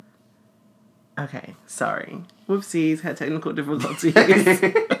Okay, sorry. Whoopsies, had technical difficulties.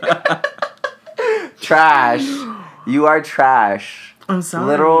 Trash. You are trash. I'm sorry.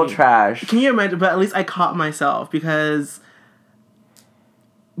 Literal trash. Can you imagine? But at least I caught myself because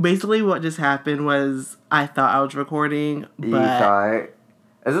basically what just happened was I thought I was recording, but You thought...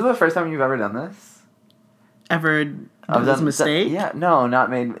 Is this the first time you've ever done this? Ever done this mistake? No, done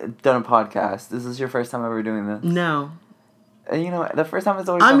a podcast. This is your first time ever doing this? No. And you know, the first time is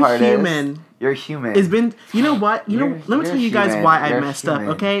always I'm the hardest. human. You're human. It's been, you know what? Let me tell you guys human. why I You're messed human.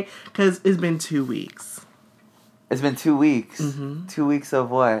 up, okay? Because it's been 2 weeks. It's been 2 weeks. Mm-hmm. 2 weeks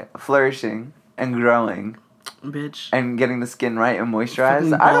of what? Flourishing and growing. Bitch. And getting the skin right and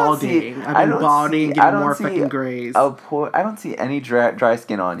moisturized. I've been balding, getting more fucking grays. I don't see any dry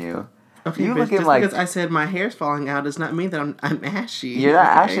skin on you. Okay, you bitch, looking just like, because I said my hair's falling out does not mean that I'm ashy. You're not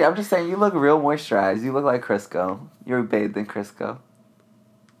ashy. I'm just saying you look real moisturized. You look like Crisco. You're bathed in Crisco.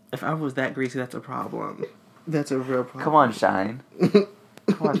 If I was that greasy, that's a problem. That's a real problem. Come on, shine. Come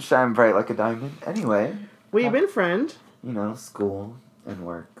on, shine bright like a diamond. Anyway. Where you been, friend? You know, school and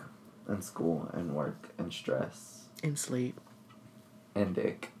work. And school and work and stress. And sleep. And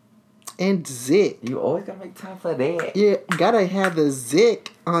dick. And Zick. You always gotta make time for that. Yeah, gotta have the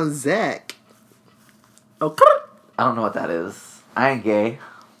Zick on Zach. Oh, I don't know what that is. I ain't gay.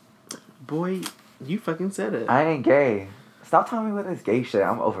 boy, you fucking said it. I ain't gay. Stop telling me what this gay shit.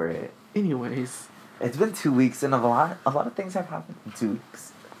 I'm over it. Anyways. It's been 2 weeks and a lot of things have happened in 2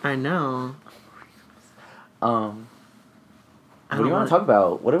 weeks. I know. What do you want to talk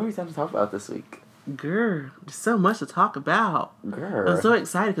about? What are we going to talk about this week? Girl, there's so much to talk about. Girl. I'm so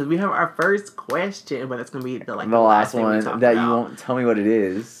excited because we have our first question, but it's going to be the last thing one we talk that about. you won't tell me what it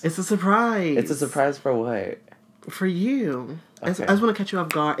is. It's a surprise. It's a surprise for what? For you. Okay. I just want to catch you off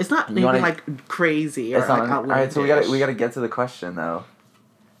guard. It's not anything like crazy or it's not, outlandish. Alright, so we gotta get to the question though.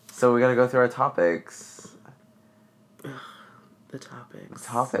 So we gotta go through our topics. The topics.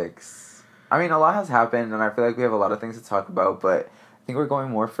 Topics. I mean, a lot has happened, and I feel like we have a lot of things to talk about, but I think we're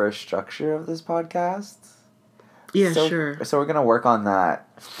going more for a structure of this podcast. Yeah, sure. So we're gonna work on that.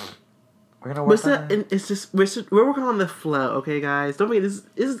 We're gonna work on that. It's just we're working on the flow, okay, guys. Don't be this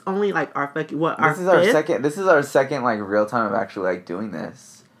is only like our fucking This is our second like real time of actually like doing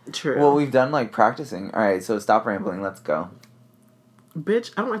this. True. Well, we've done like practicing. All right, so stop rambling. Let's go.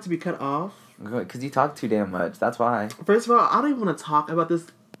 Bitch, I don't like to be cut off. Good, because you talk too damn much. That's why. First of all, I don't even want to talk about this.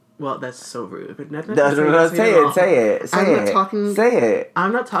 Well, that's so rude. But nothing. Say it.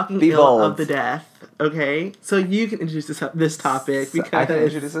 I'm not talking Be ill bold. of the death. Okay, so you can introduce this topic because I can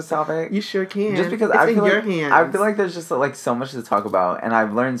introduce this topic. You sure can. Just because it's I feel in your like hands. I feel like there's just like so much to talk about, and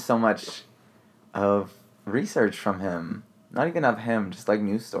I've learned so much of research from him. Not even of him, just like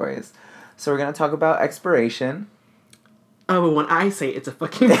news stories. So we're gonna talk about expiration. Oh, but when I say it's a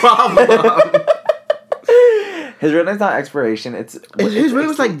fucking problem. His real name's not expiration. His real name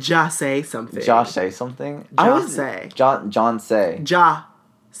was like Josh something. Josh something. John Say. Ja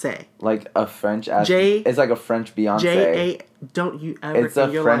Say. Like a French ass. J. It's like a French Beyonce. J-A. Don't you ever. It's a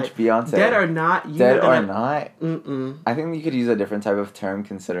French life. Beyonce. Dead or not. Or not. Mm-mm. I think you could use a different type of term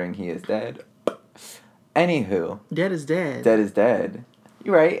considering he is dead. Anywho. Dead is dead. Dead is dead.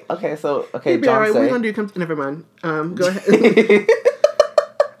 You're right. Okay, so John right. Say. We're gonna do. Never mind. Go ahead.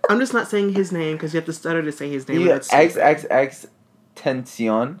 I'm just not saying his name because you have to stutter to say his name. XXX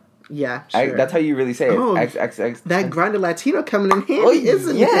Tension. Yeah, sure. That's how you really say it. Oh, XXX. That grinded Latino coming in handy,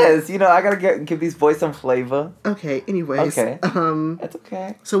 isn't it? Yes, I gotta give these boys some flavor. Okay. Anyways. Okay. That's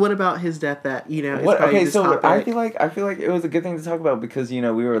okay. So what about his death? That is okay, this so topic? I feel like it was a good thing to talk about because we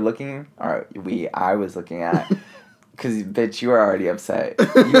were looking, I was looking at. Because, bitch, you were already upset.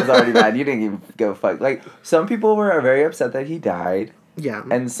 You was already mad. You didn't even give a fuck. Like, some people were very upset that he died. Yeah.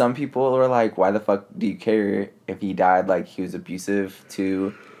 And some people were like, why the fuck do you care if he died? Like, he was abusive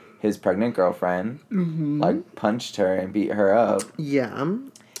to his pregnant girlfriend. Mm-hmm. Like, punched her and beat her up. Yeah.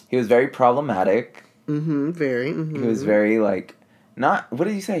 He was very problematic. Mm-hmm. Very. Mm-hmm. He was very, like, not, what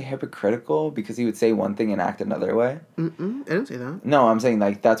did you say, hypocritical? Because he would say one thing and act another way? Mm-mm. I didn't say that. No, I'm saying,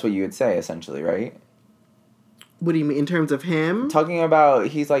 like, that's what you would say, essentially, right? What do you mean, in terms of him? Talking about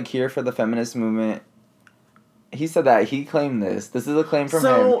he's, like, here for the feminist movement. He said that. He claimed this. This is a claim from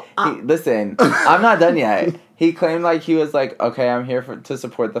him. Listen, I'm not done yet. He claimed, like, he was like, okay, I'm here to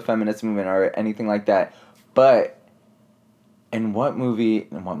support the feminist movement or anything like that. But in what movie?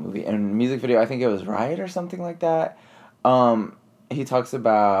 In music video, I think it was Riot or something like that. He talks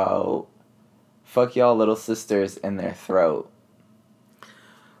about fuck y'all little sisters in their throat.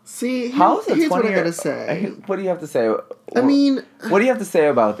 See, here's what I gotta say. What do you have to say? I mean, what do you have to say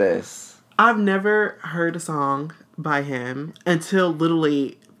about this? I've never heard a song by him until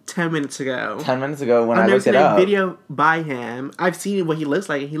literally 10 minutes ago. 10 minutes ago when I looked it up. I've never seen a video by him. I've seen what he looks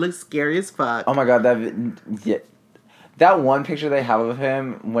like, and he looks scary as fuck. Oh my god, that one picture they have of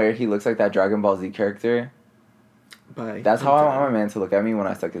him where he looks like that Dragon Ball Z character. That's how I want my man to look at me when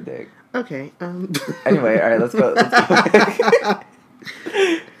I suck a dick. Okay. Anyway, all right, let's go. I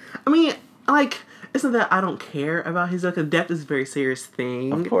mean, like, it's not that I don't care about his death, because death is a very serious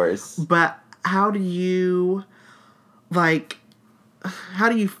thing. Of course. But how do you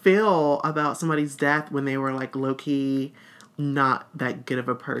feel about somebody's death when they were, like, low-key not that good of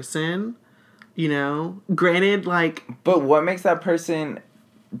a person? You know? Granted, like... But what makes that person...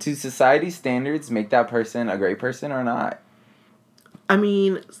 Do society's standards make that person a great person or not? I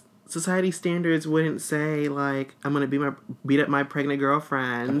mean, society standards wouldn't say, like, I'm going to beat up my pregnant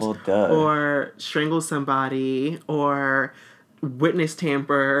girlfriend. Well, duh. Or strangle somebody. Or witness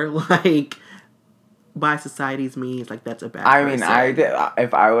tamper. Like, by society's means, like, that's a bad person. I mean,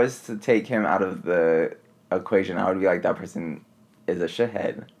 if I was to take him out of the equation, I would be like, that person is a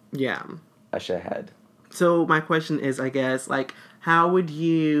shithead. Yeah. A shithead. So, my question is, I guess, like... How would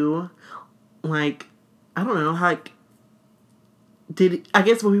you, like, I don't know, like, I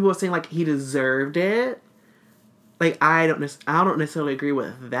guess when people were saying, like, he deserved it, like, I don't necessarily agree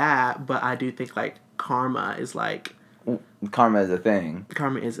with that, but I do think, like, karma is, like... Karma is a thing.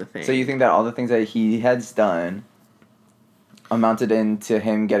 Karma is a thing. So you think that all the things that he has done amounted into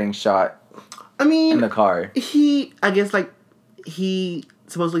him getting shot in the car? I guess, like, he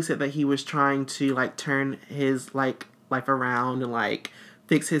supposedly said that he was trying to, like, turn his, like... life around and, like,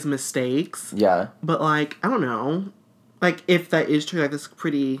 fix his mistakes. Yeah. But, like, I don't know. Like, if that is true, like, it's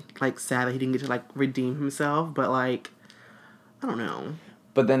pretty, like, sad that he didn't get to, like, redeem himself. But, like, I don't know.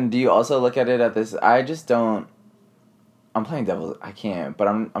 But then do you also look at it at this... I just don't... I'm playing devil's... I can't. But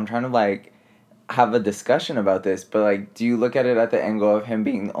I'm trying to, like, have a discussion about this. But, like, do you look at it at the angle of him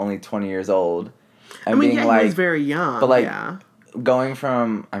being only 20 years old? And being, yeah, like, he was very young. But, like, yeah. Going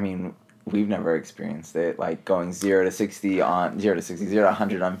from... I mean... We've never experienced it, like going 0 to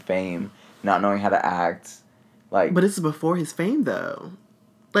 100 on fame, not knowing how to act, like. But this is before his fame, though.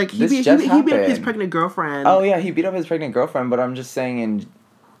 Like he beat up his pregnant girlfriend. Oh yeah, he beat up his pregnant girlfriend. But I'm just saying,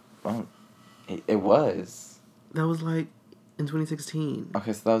 it was. That was like in 2016.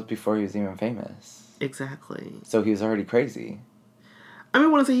 Okay, so that was before he was even famous. Exactly. So he was already crazy. I mean,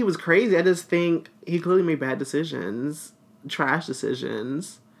 I wouldn't say he was crazy. I just think he clearly made bad decisions, trash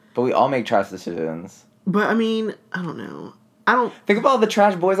decisions. But we all make trash decisions. But, I mean, I don't know. Think about all the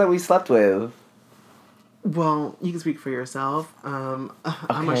trash boys that we slept with. Well, you can speak for yourself. I'm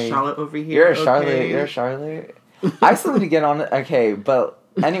a Charlotte over here. You're a Charlotte. You're a Charlotte. I still need to get on it. Okay, but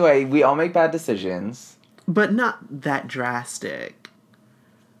anyway, we all make bad decisions. But not that drastic.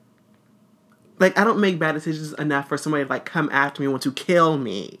 Like, I don't make bad decisions enough for somebody to, like, come after me and want to kill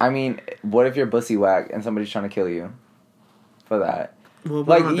me. I mean, what if you're bussy whack and somebody's trying to kill you for that? Well,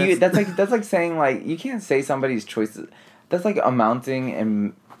 like that's like saying, like, you can't say somebody's choices. That's like amounting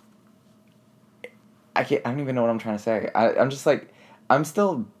and I don't even know what I'm trying to say. I'm just like, I'm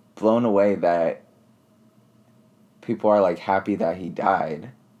still blown away that people are like happy that he died.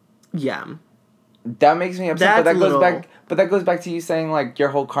 Yeah. That makes me upset. But that goes back to you saying, like, your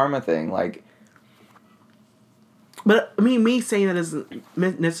whole karma thing, like. But I mean, me saying that doesn't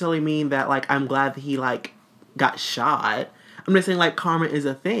necessarily mean that, like, I'm glad that he, like, got shot. I'm just saying, like, karma is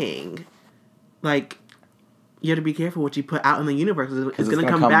a thing. Like, you have to be careful what you put out in the universe. It's going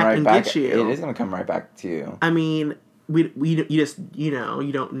to come back and get you. It is going to come right back to you. I mean, you just, you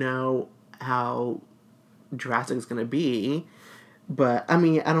don't know how drastic it's going to be. But, I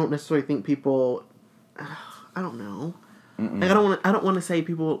mean, I don't necessarily think people, I don't know. Like, I don't want to say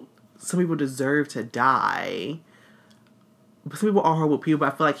some people deserve to die. But some people are horrible people,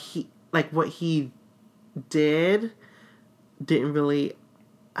 but I feel like what he didn't really,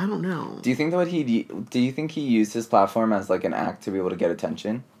 I don't know. Do you think he used his platform as, like, an act to be able to get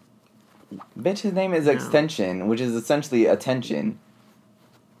attention? Bitch, his name is Extension, which is essentially attention.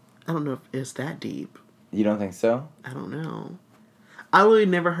 I don't know if it's that deep. You don't think so? I don't know. I really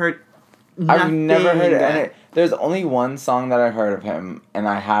never heard I've never heard it. There's only one song that I heard of him, and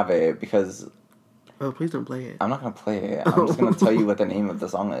I have it because... Oh, please don't play it. I'm not going to play it. I'm just going to tell you what the name of the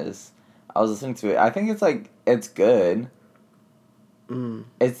song is. I was listening to it. I think it's, like, it's good. I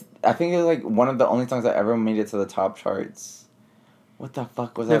think it's, like, one of the only songs that ever made it to the top charts. What the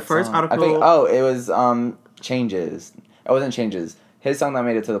fuck was that song? The first article... it was, Changes. It wasn't Changes. His song that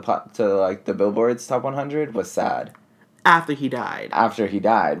made it to the Billboard's Top 100 was Sad. After he died.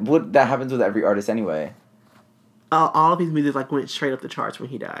 That happens with every artist anyway. All of his music, like, went straight up the charts when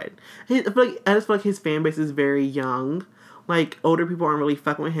he died. I just feel like his fan base is very young. like older people aren't really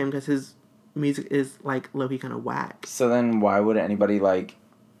fucking with him because his music is like low-key kind of whack. So then why would anybody like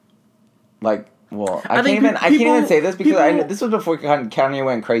well, I can't even say this because this was before Kanye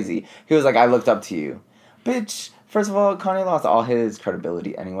went crazy. He was like, I looked up to you. Bitch, first of all, Kanye lost all his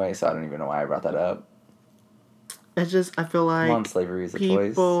credibility anyway, so I don't even know why I brought that up. It's just, I feel like... Come on, slavery is a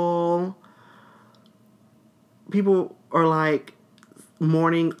choice. People are like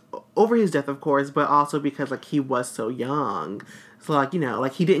mourning over his death, of course, but also because like he was so young. So like, you know,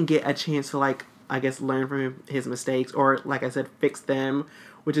 like he didn't get a chance to like, I guess, learn from his mistakes or, like I said, fix them,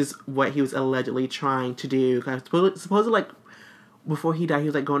 which is what he was allegedly trying to do. Supposedly, like, before he died, he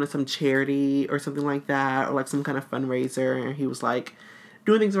was like going to some charity or something like that, or like some kind of fundraiser, and he was like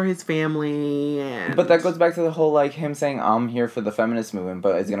doing things for his family. And but that goes back to the whole like him saying I'm here for the feminist movement,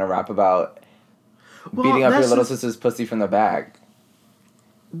 but is gonna rap about beating up your little sister's pussy from the back.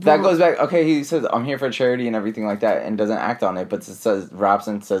 That goes back. Okay, he says I'm here for charity and everything like that, and doesn't act on it, but raps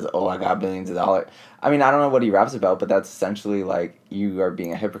and says, "Oh, I got billions of dollars." I mean, I don't know what he raps about, but that's essentially like you are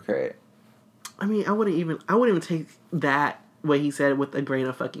being a hypocrite. I mean, I wouldn't even take that what he said with a grain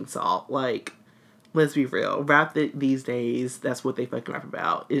of fucking salt. Like, let's be real. Rap these days, that's what they fucking rap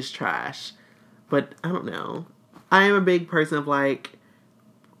about, is trash. But I don't know. I am a big person of like,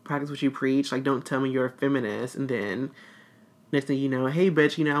 practice what you preach. Like, don't tell me you're a feminist, and then next thing you know, hey,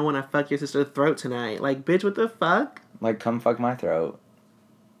 bitch, you know, I want to fuck your sister's throat tonight. Like, bitch, what the fuck? Like, come fuck my throat.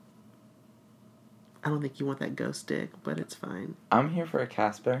 I don't think you want that ghost dick, but it's fine. I'm here for a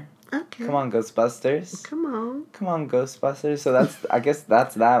Casper. Okay. Come on, Ghostbusters. Come on. Come on, Ghostbusters. So that's, I guess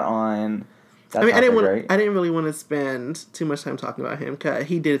that's that on... I mean, I didn't really want to spend too much time talking about him because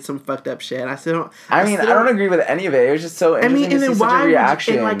he did some fucked up shit. I don't agree with any of it. It was just so interesting to see such a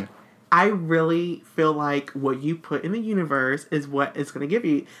reaction. I really feel like what you put in the universe is what it's going to give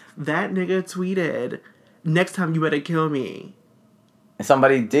you. That nigga tweeted, next time you better kill me.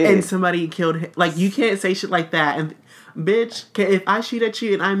 Somebody did. And somebody killed him. Like, you can't say shit like that. And, bitch, if I shoot at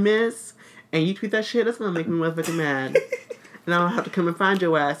you and I miss, and you tweet that shit, that's going to make me motherfucking mad. And I'll have to come and find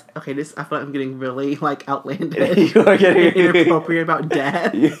your ass. Okay, I feel like I'm getting really, like, outlandish. You are getting inappropriate about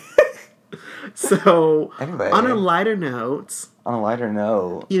death. Yeah. So, anyway. On a lighter note...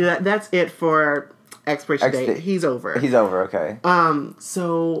 Yeah, that's it for expiration date. He's over. He's over, okay.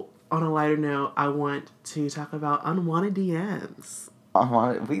 So, on a lighter note, I want to talk about unwanted DMs.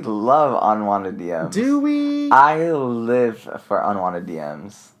 We love unwanted DMs. Do we? I live for unwanted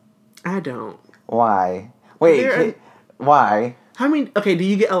DMs. I don't. Why? Wait, why? Okay, do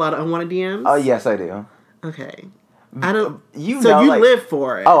you get a lot of unwanted DMs? Oh, yes, I do. Okay. I don't... You live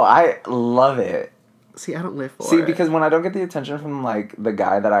for it. Oh, I love it. See, I don't live for it. See, because when I don't get the attention from, like, the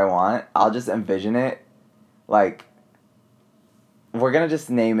guy that I want, I'll just envision it, like, we're gonna just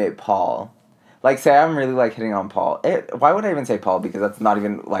name it Paul. Like, say I'm really, like, hitting on Paul. Why would I even say Paul? Because that's not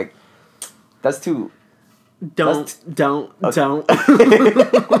even, like, that's too... Don't.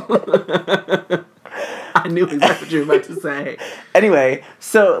 I knew exactly what you were about to say. Anyway,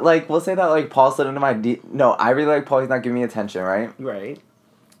 so, like, we'll say that, like, Paul slid into my... No, I really like Paul. He's not giving me attention, right? Right.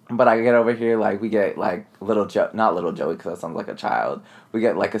 But I get over here, like, we get, like, not little Joey, because that sounds like a child. We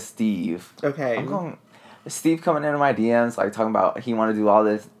get, like, a Steve. Okay. Steve coming into my DMs, like, talking about he want to do all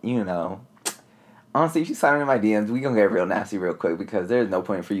this, you know. Honestly, if you sign into my DMs, we gonna get real nasty real quick, because there's no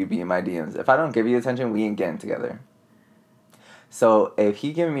point for you being in my DMs. If I don't give you attention, we ain't getting together. So, if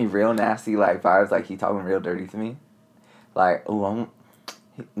he giving me real nasty, like, vibes, like, he talking real dirty to me, like, I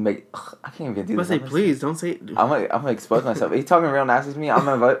can't even do this. But say, please, don't say it. I'm gonna expose myself. If he's talking real nasty to me,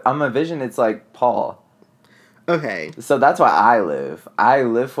 I'm a vision. It's like Paul. Okay. So that's why I live. I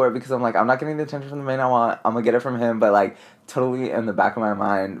live for it because I'm like, I'm not getting the attention from the man I want. I'm gonna get it from him, but like totally in the back of my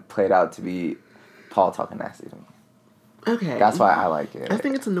mind played out to be Paul talking nasty to me. Okay. That's why I like it. I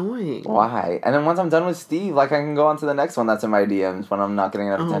think it's annoying. Why? And then once I'm done with Steve, like I can go on to the next one that's in my DMs when I'm not getting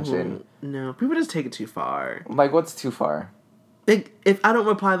enough attention. No, people just take it too far. Like, what's too far? Like, if I don't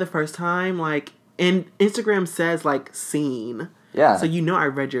reply the first time, like, and Instagram says, like, seen. Yeah. So you know I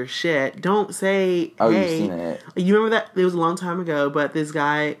read your shit. Don't say, oh, hey. You've seen it. You remember that? It was a long time ago, but this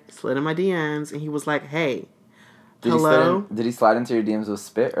guy slid in my DMs, and he was like, hey, hello? Did he slide into your DMs with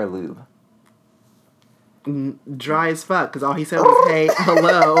spit or lube? Dry as fuck, because all he said was, hey,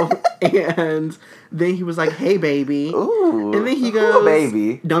 hello. And then he was like, hey, baby. Ooh. And then he goes, who a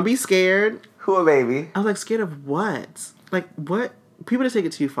baby? Don't be scared. Who a baby? I was like, scared of what? Like, what? People just take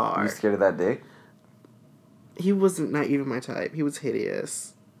it too far. You scared of that dick? He wasn't not even my type. He was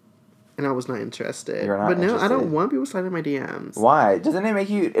hideous. And I was not interested. You're not interested? I don't want people sliding in my DMs. Why? It doesn't make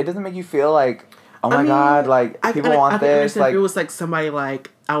you feel like... Oh my God, like, people want this. Like, if it was like somebody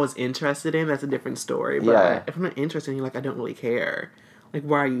like I was interested in, that's a different story. But if I'm not interested in you, like, I don't really care. Like,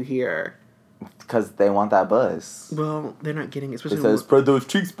 why are you here? Because they want that buzz. Well, they're not getting it. Especially it says, spread those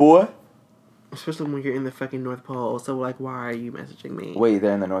cheeks, boy. Especially when you're in the fucking North Pole. So, like, why are you messaging me? Wait,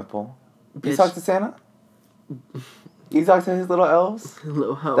 they're in the North Pole? Bitch. You talk to Santa? You talk to his little elves?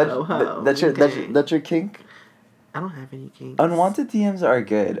 Little ho. That's your kink? I don't have any kinks. Unwanted DMs are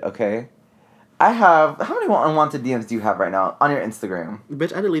good, okay? How many unwanted DMs do you have right now on your Instagram?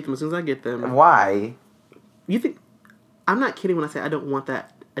 Bitch, I delete them as soon as I get them. Why? You think... I'm not kidding when I say I don't want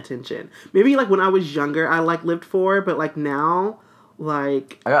that attention. Maybe, like, when I was younger, I, like, lived for it, but, like, now,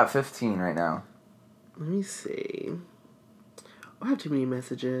 like... I got 15 right now. Let me see. I have too many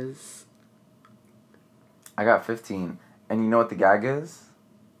messages. I got 15. And you know what the gag is?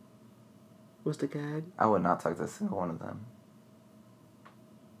 What's the gag? I would not talk to a single one of them.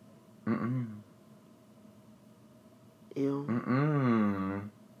 Ew.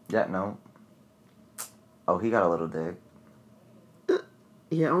 Yeah, no. Oh, he got a little dick.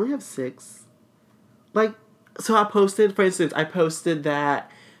 Yeah, I only have 6. Like, so I posted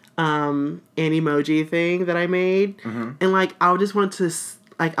that an emoji thing that I made. Mm-hmm. And, like, I just wanted to,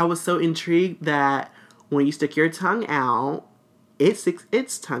 like, I was so intrigued that when you stick your tongue out, it sticks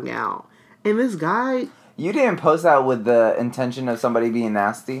its tongue out. And this guy... You didn't post that with the intention of somebody being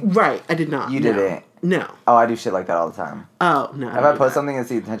nasty? Right, I did not. You didn't? No. Oh, I do shit like that all the time. Oh, no. If I post something and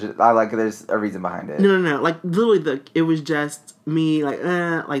see intention, there's a reason behind it. No. Like, literally, it was just me, like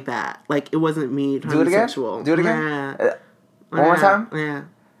that. Like, it wasn't me trying to be sexual. Do it again? One more time? Yeah.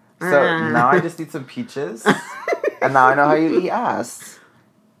 So, now I just eat some peaches, and now I know how you eat ass.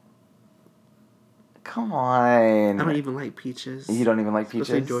 Come on. I don't even like peaches. You don't even like peaches?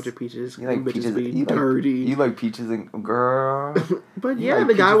 Especially Georgia peaches. You like peaches? Be dirty. You like peaches and... Girl. But yeah, like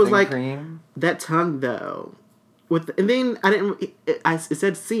the guy was like... Cream? That tongue, though. And then I didn't... It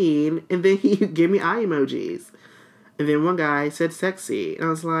said seen, and then he gave me eye emojis. And then one guy said sexy. And I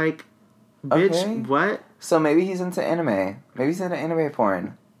was like, bitch, okay. What? So maybe he's into anime. Maybe he's into anime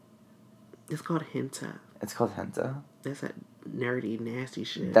porn. It's called hentai. It's called hentai? That's that nerdy, nasty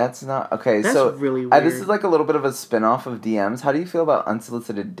shit. That's not... Okay, that's so... really weird. This is like a little bit of a spin-off of DMs. How do you feel about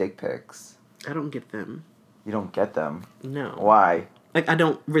unsolicited dick pics? I don't get them. You don't get them? No. Why? Like, I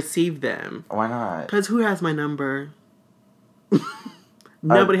don't receive them. Why not? Because who has my number?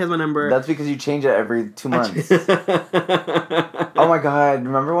 Nobody has my number. That's because you change it every 2 months. Oh my God.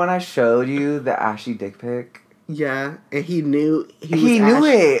 Remember when I showed you the ashy dick pic? Yeah. And he knew... He knew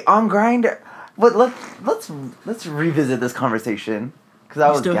it on Grindr. But let's revisit this conversation. Because I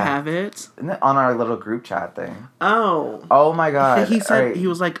was still have it on our little group chat thing. Oh my God! He said he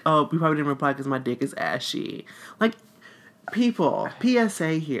was like, "Oh, we probably didn't reply because my dick is ashy." Like, people,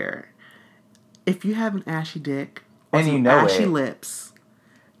 PSA here: if you have an ashy dick or and some ashy lips,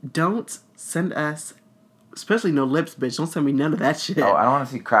 don't send us, especially no lips, bitch. Don't send me none of that shit. Oh, I don't want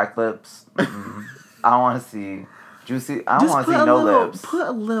to see cracked lips. I don't want to see. Juicy. I don't want to see no lips. Put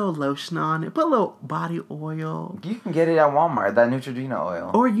a little lotion on it. Put a little body oil. You can get it at Walmart. That Neutrogena oil.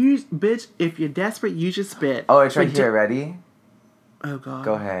 Or use, bitch. If you're desperate, use your spit. Oh, it's right here. Ready? Oh God.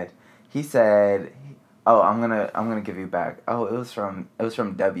 Go ahead. He said, "Oh, I'm gonna give you back." Oh, it was from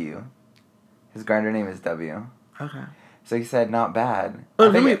W. His Grindr name is W. Okay. So he said, "Not bad." Oh,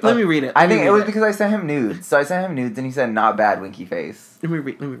 let me read it. I think it was because I sent him nudes. So I sent him nudes, and he said, "Not bad, winky face." Let me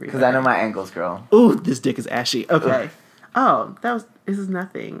read. Because I know my angles, girl. Ooh, this dick is ashy. Okay. Oh, this is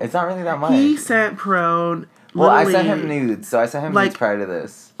nothing. It's not really that much. He sent prone. Well, I sent him nudes, so I sent him nudes prior to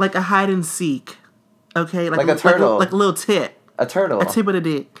this. Like a hide and seek. Okay, like a turtle, like a little tit. A turtle. A tip of the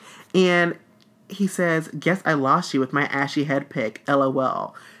dick, and he says, "Guess I lost you with my ashy head pic.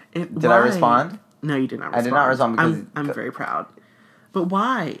 LOL." Did I respond? No, you did not respond. I did not respond because... I'm very proud. But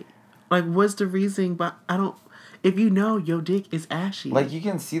why? Like, what's the reason? But I don't... If you know your dick is ashy... Like, you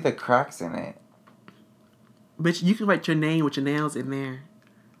can see the cracks in it. Bitch, you can write your name with your nails in there.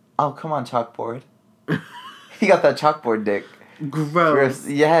 Oh, come on, chalkboard. He got that chalkboard dick. Gross.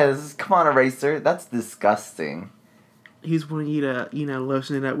 Yes. Come on, eraser. That's disgusting. He's wanting you to,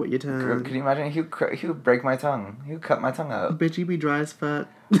 lotion it up with your tongue. Can you imagine? He would break my tongue. He would cut my tongue up. Bitch, you be dry as fuck.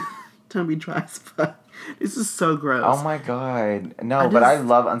 Tongue be dry as fuck. This is so gross. Oh my God. No, but I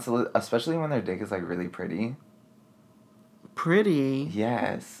love especially when their dick is like really pretty. Pretty?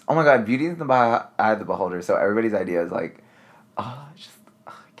 Yes. Oh my God, beauty is in the eye of the beholder. So everybody's idea is like, I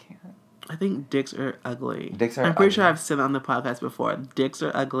can't. I think dicks are ugly. I'm pretty sure I've said on the podcast before. Dicks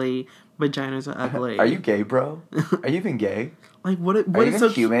are ugly. Vaginas are ugly. Are you gay, bro? Are you even gay? Like, what is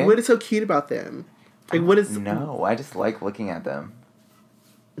so cute about them? Like, what is... No, I just like looking at them.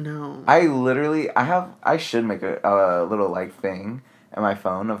 No. I should make a little, like, thing in my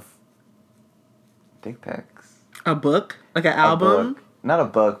phone of dick pics. A book? Like an album? Not a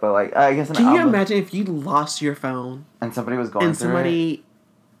book, but, like, I guess an album. Can you album. imagine if you lost your phone? And somebody was going through it?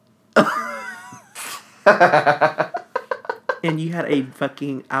 And you had a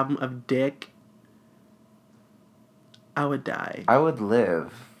fucking album of dick? I would die. I would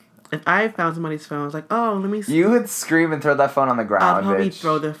live. If I found somebody's phone, I was like, oh, let me see. You would scream and throw that phone on the ground, I'd probably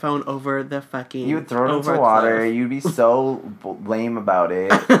throw the phone over the fucking... You would throw it into water. You'd be so lame about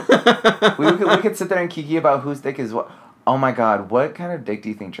it. we could sit there and kiki about whose dick is what. Oh my god, what kind of dick do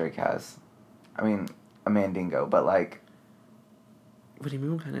you think Drake has? I mean, a mandingo, but like... What do you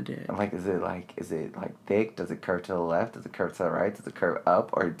mean what kind of dick? Like, is it thick? Does it curve to the left? Does it curve to the right? Does it curve up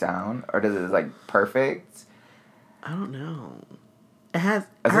or down? Or does it, like, perfect? I don't know. It has...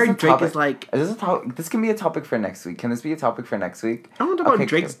 I heard Drake is like... This can be a topic for next week. Can this be a topic for next week? I want to talk about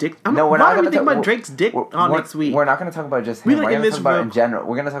Drake's dick. No, we're not going to talk about Drake's dick next week. We're not going to talk about just him. We're going to talk about it in general.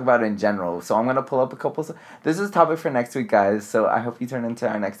 We're going to talk about it in general. So I'm going to pull up a couple... This is a topic for next week, guys. So I hope you turn into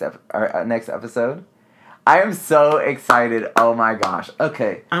our next episode. I am so excited. Oh my gosh.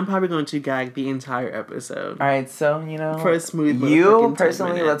 Okay. I'm probably going to gag the entire episode. All right. So, for a smooth... You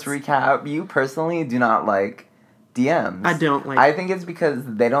personally, let's recap. You personally do not like... DMs. I don't like... I think it's because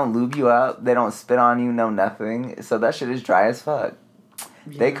they don't lube you up. They don't spit on you. No nothing. So that shit is dry as fuck.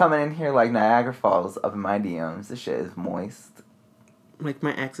 Yeah. They coming in here like Niagara Falls up in my DMs. This shit is moist. Like,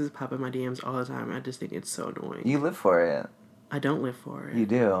 my exes pop in my DMs all the time. I just think it's so annoying. You live for it. I don't live for it. You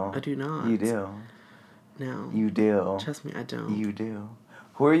do. I do not. You do. No. You do. Trust me, I don't. You do.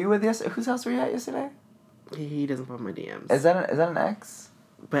 Who are you with yesterday? Whose house were you at yesterday? He doesn't pop in my DMs. Is that an ex?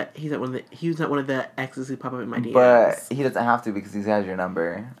 But he's not one of the exes who pop up in my DMs. But he doesn't have to because he has your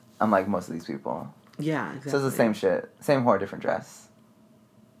number. Unlike most of these people. Yeah, exactly. So it's the same shit. Same whore, different dress.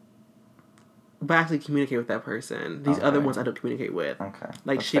 But I actually communicate with that person. These other ones I don't communicate with. Okay.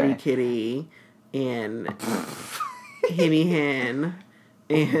 Like Shitty Kitty and Henny Hen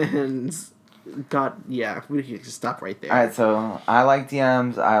and... God, yeah, we can just stop right there. Alright, so I like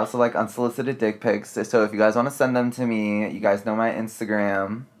DMs. I also like unsolicited dick pics. So if you guys want to send them to me, you guys know my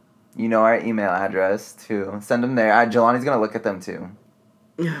Instagram. You know our email address, too. Send them there. Jelani's going to look at them, too.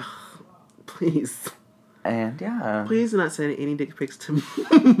 Please. And, yeah. Please do not send any dick pics to my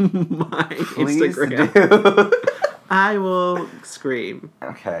Instagram. Do. I will scream.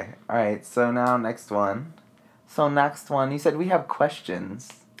 Okay. Alright, so now next one. You said we have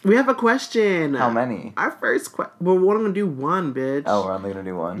questions. We have a question. How many? Our first question. Well, we're only going to do one, bitch. Oh, we're only going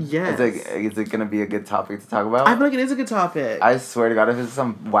to do one? Yes. Is it going to be a good topic to talk about? I feel like it is a good topic. I swear to God, if it's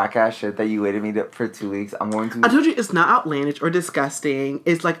some whack-ass shit that you waited me for 2 weeks, I'm going to... I told you it's not outlandish or disgusting.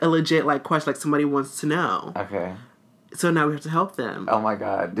 It's like a legit question, like somebody wants to know. Okay. So now we have to help them. Oh my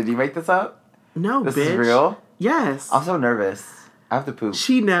God. Did you make this up? No, this bitch. This is real? Yes. I'm so nervous. I have to poop.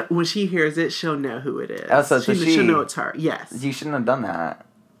 When she hears it, she'll know who it is. Oh, she'll know it's her. Yes. You shouldn't have done that.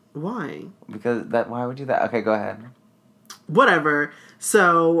 Why? Why would you do that? Okay, go ahead. Whatever.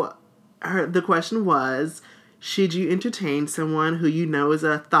 So, the question was, should you entertain someone who you know is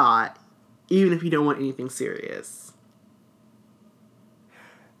a thought, even if you don't want anything serious?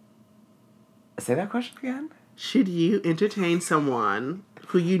 Say that question again? Should you entertain someone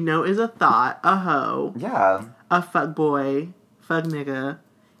who you know is a thought, a hoe, yeah, a fuckboy, fuck nigga,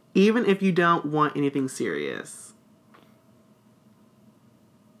 even if you don't want anything serious?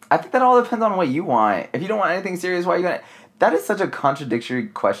 I think that all depends on what you want. If you don't want anything serious, why are you gonna... That is such a contradictory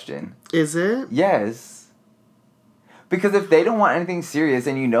question. Is it? Yes. Because if they don't want anything serious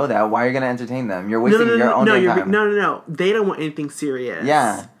and you know that, why are you gonna entertain them? You're wasting your own time. No. They don't want anything serious.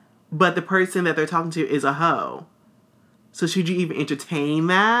 Yeah. But the person that they're talking to is a hoe. So should you even entertain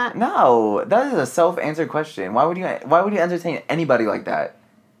that? No, that is a self-answered question. Why would you entertain anybody like that?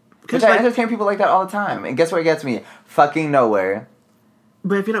 Because I entertain people like that all the time. And guess where it gets me? Fucking nowhere.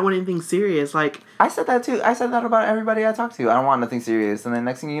 But if you don't want anything serious, like... I said that too. I said that about everybody I talk to. I don't want nothing serious. And then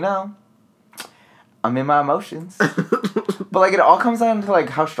next thing you know, I'm in my emotions. But, like, it all comes down to, like,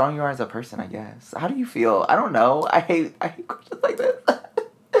 how strong you are as a person, I guess. How do you feel? I don't know. I hate questions like this.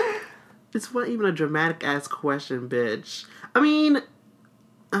 It's not even a dramatic-ass question, bitch. I mean,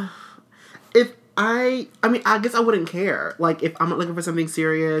 I guess I wouldn't care. Like, if I'm not looking for something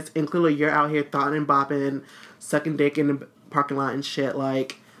serious, and clearly you're out here thotting and bopping, sucking dick in the parking lot and shit,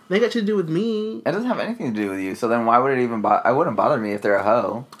 like, they got to do with me. It doesn't have anything to do with you, so then why would it even it wouldn't bother me if they're a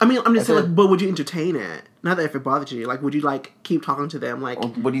hoe. I mean, I'm just saying, like, but would you entertain it? Not that if it bothered you, like, would you, like, keep talking to them, like...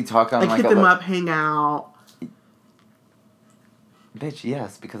 Would you talk on, like hit them up, hang out? Bitch,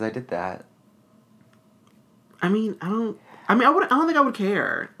 yes, because I did that. I mean, I don't think I would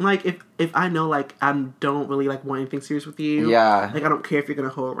care. Like, if I know, like, I don't really, like, want anything serious with you. Yeah. Like, I don't care if you're gonna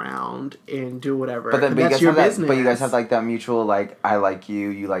hold around and do whatever. But then, that's your business. But you guys have, like, that mutual, like, I like you,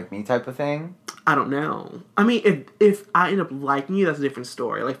 you like me type of thing? I don't know. I mean, if I end up liking you, that's a different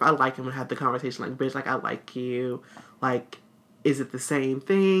story. Like, if I like him and have the conversation, like, bitch, like, I like you. Like, is it the same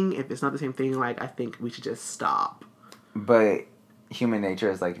thing? If it's not the same thing, like, I think we should just stop. But human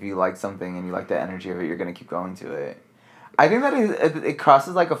nature is, like, if you like something and you like the energy of it, you're gonna keep going to it. I think that it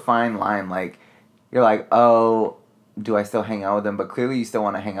crosses, like, a fine line. Like, you're like, oh, do I still hang out with them? But clearly you still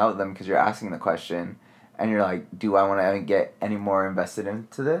want to hang out with them because you're asking the question. And you're like, do I want to get any more invested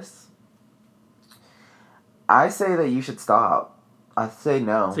into this? I say that you should stop. I say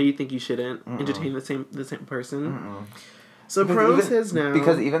no. So you think you shouldn't entertain the same person? Mm-mm. So Pro says no.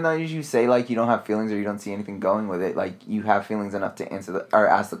 Because even though you say, like, you don't have feelings or you don't see anything going with it, like, you have feelings enough to answer or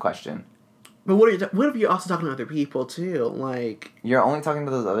ask the question. But what if you're also talking to other people too? Like, you're only talking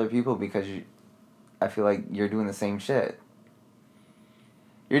to those other people because I feel like you're doing the same shit.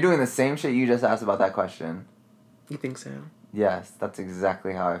 You're doing the same shit you just asked about that question. You think so? Yes, that's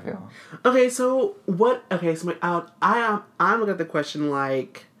exactly how I feel. Okay, so what? Okay, so I'm looking at the question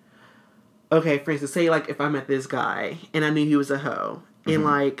like, okay, for instance, say like if I met this guy and I knew he was a hoe and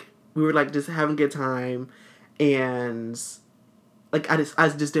like we were like just having a good time, and like I just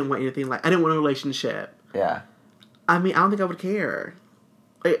didn't want anything, like I didn't want a relationship. Yeah. I mean, I don't think I would care,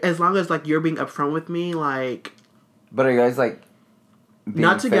 as long as like you're being upfront with me, like. But are you guys like being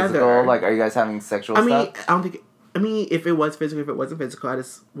not together? Physical? Like, are you guys having sexual stuff? I don't think. I mean, if it was physical, if it wasn't physical, I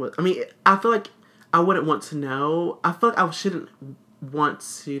feel like I wouldn't want to know. I feel like I shouldn't want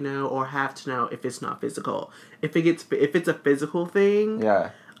to know or have to know if it's not physical. If it's a physical thing, yeah,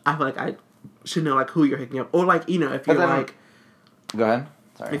 I feel like I should know like who you're hooking up, or like if you're like. Go ahead.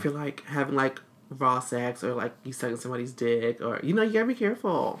 Sorry. If you're like having like raw sex or like you sucking somebody's dick or you gotta be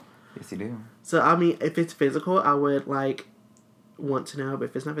careful. Yes, you do. So I mean, if it's physical, I would like. Want to know, but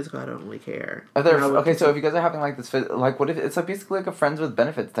if it's not physical, I don't really care. So if you guys are having like this, like, what if it's like basically like a friends with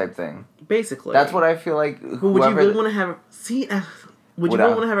benefits type thing? Basically, that's what I feel like. Would you really want to have? Would you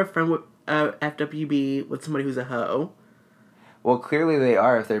really want to have a friend with FWB with somebody who's a hoe? Well, clearly they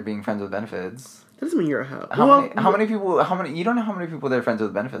are if they're being friends with benefits. That doesn't mean you're a hoe. How many people? You don't know how many people they're friends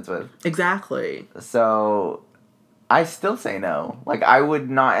with benefits with. Exactly. So, I still say no. Like, I would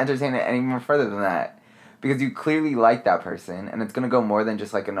not entertain it any more further than that. Because you clearly like that person, and it's going to go more than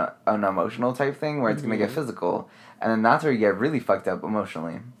just, like, an emotional type thing, where it's going to get physical. And then that's where you get really fucked up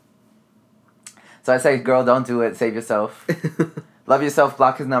emotionally. So I say, girl, don't do it. Save yourself. Love yourself.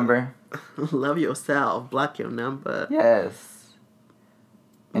 Block his number. Love yourself. Block your number. Yes.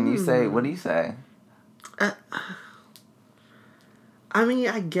 And you say, what do you say? I mean,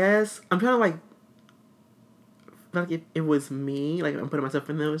 I guess, I'm trying to, like if it was me, like, I'm putting myself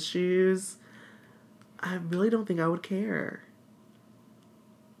in those shoes... I really don't think I would care.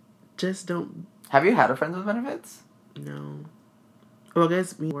 Just don't... Have you had a friends with benefits? No. Well, I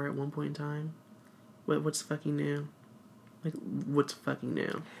guess we were at one point in time. What's fucking new? Like, what's fucking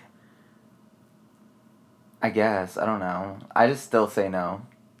new? I guess. I don't know. I just still say no.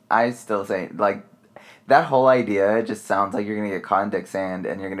 I still say, like, that whole idea just sounds like you're going to get caught in dick sand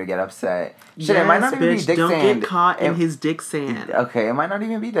and you're going to get upset. Shit, it might not even be dick don't sand. Don't get caught in his dick sand. Okay, it might not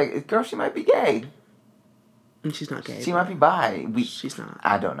even be dick. Girl, she might be gay. And she's not gay. She might be bi. She's not.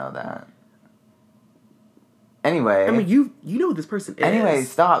 I don't know that. Anyway. I mean, you know who this person is. Anyway,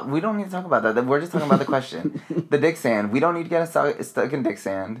 stop. We don't need to talk about that. We're just talking about the question. The dick sand. We don't need to get stuck in dick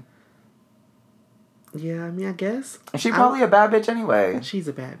sand. Yeah, I mean, I guess. She's probably a bad bitch anyway. She's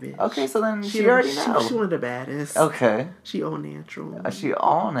a bad bitch. Okay, so then she already knows. She's one of the baddest. Okay. She all natural. She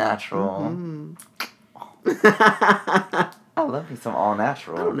all natural. Mm-hmm. I love me some all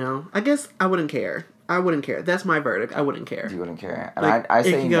natural. I don't know. I guess I wouldn't care. That's my verdict. I wouldn't care. You wouldn't care. And like, I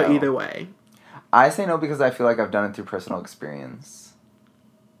say no. It can go either way. I say no because I feel like I've done it through personal experience.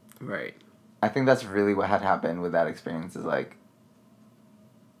 Right. I think that's really what had happened with that experience is like...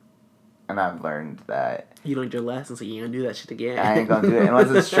 And I've learned that... You learned your lesson, so you ain't gonna do that shit again. I ain't gonna do it.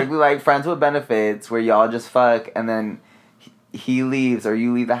 Unless it's strictly like friends with benefits where y'all just fuck and then he leaves or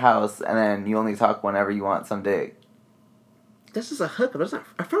you leave the house and then you only talk whenever you want some dick. That's just a hookup. That's not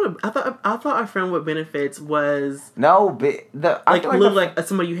a friend. I thought a friend with benefits was like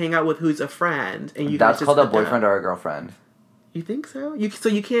somebody you hang out with who's a friend, and you. That's called a boyfriend or a girlfriend. You think so? You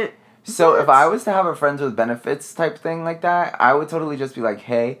can't. So if I was to have a friends with benefits type thing like that, I would totally just be like,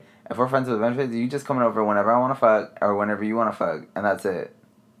 hey, if we're friends with benefits, you just coming over whenever I want to fuck or whenever you want to fuck, and that's it.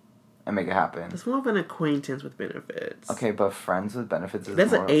 and make it happen. It's more of an acquaintance with benefits. Okay, but friends with benefits is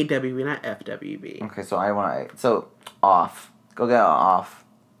That's more... an AWB, not FWB. Okay, so I want to... So, off. Go get off.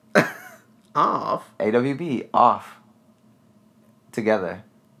 Off? AWB, off. Together.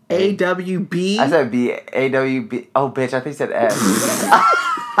 AWB? I said B. AWB. Oh, bitch, I think you said S.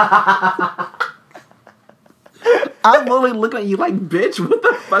 I'm literally looking at you like, bitch, what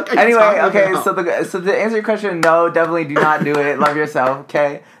the fuck are you talking about? So to answer your question, no, definitely do not do it. Love yourself,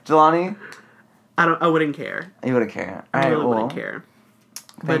 okay? Jelani? I wouldn't care. You wouldn't care. I really wouldn't care.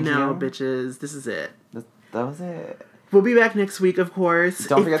 But no, bitches, this is it. That was it. We'll be back next week, of course.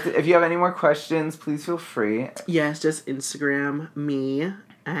 Don't forget if you have any more questions, please feel free. Yes, just Instagram me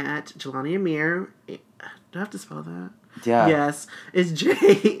at Jelani Amir. Do I have to spell that? Yeah. Yes. It's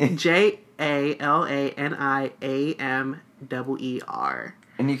JALANIAMEER.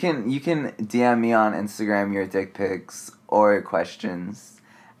 And you can DM me on Instagram your dick pics or your questions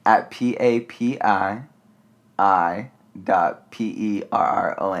at PAPI.PERRONE.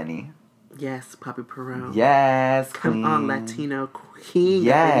 Yes, Papi Perone. Yes, Come queen. on, Latino queen.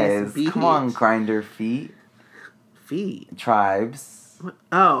 Yes, come on, grinder feet. Feet. Tribes. What?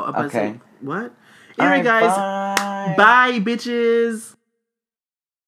 Oh, okay. What? Anyway, guys. Bye. Bye, bitches.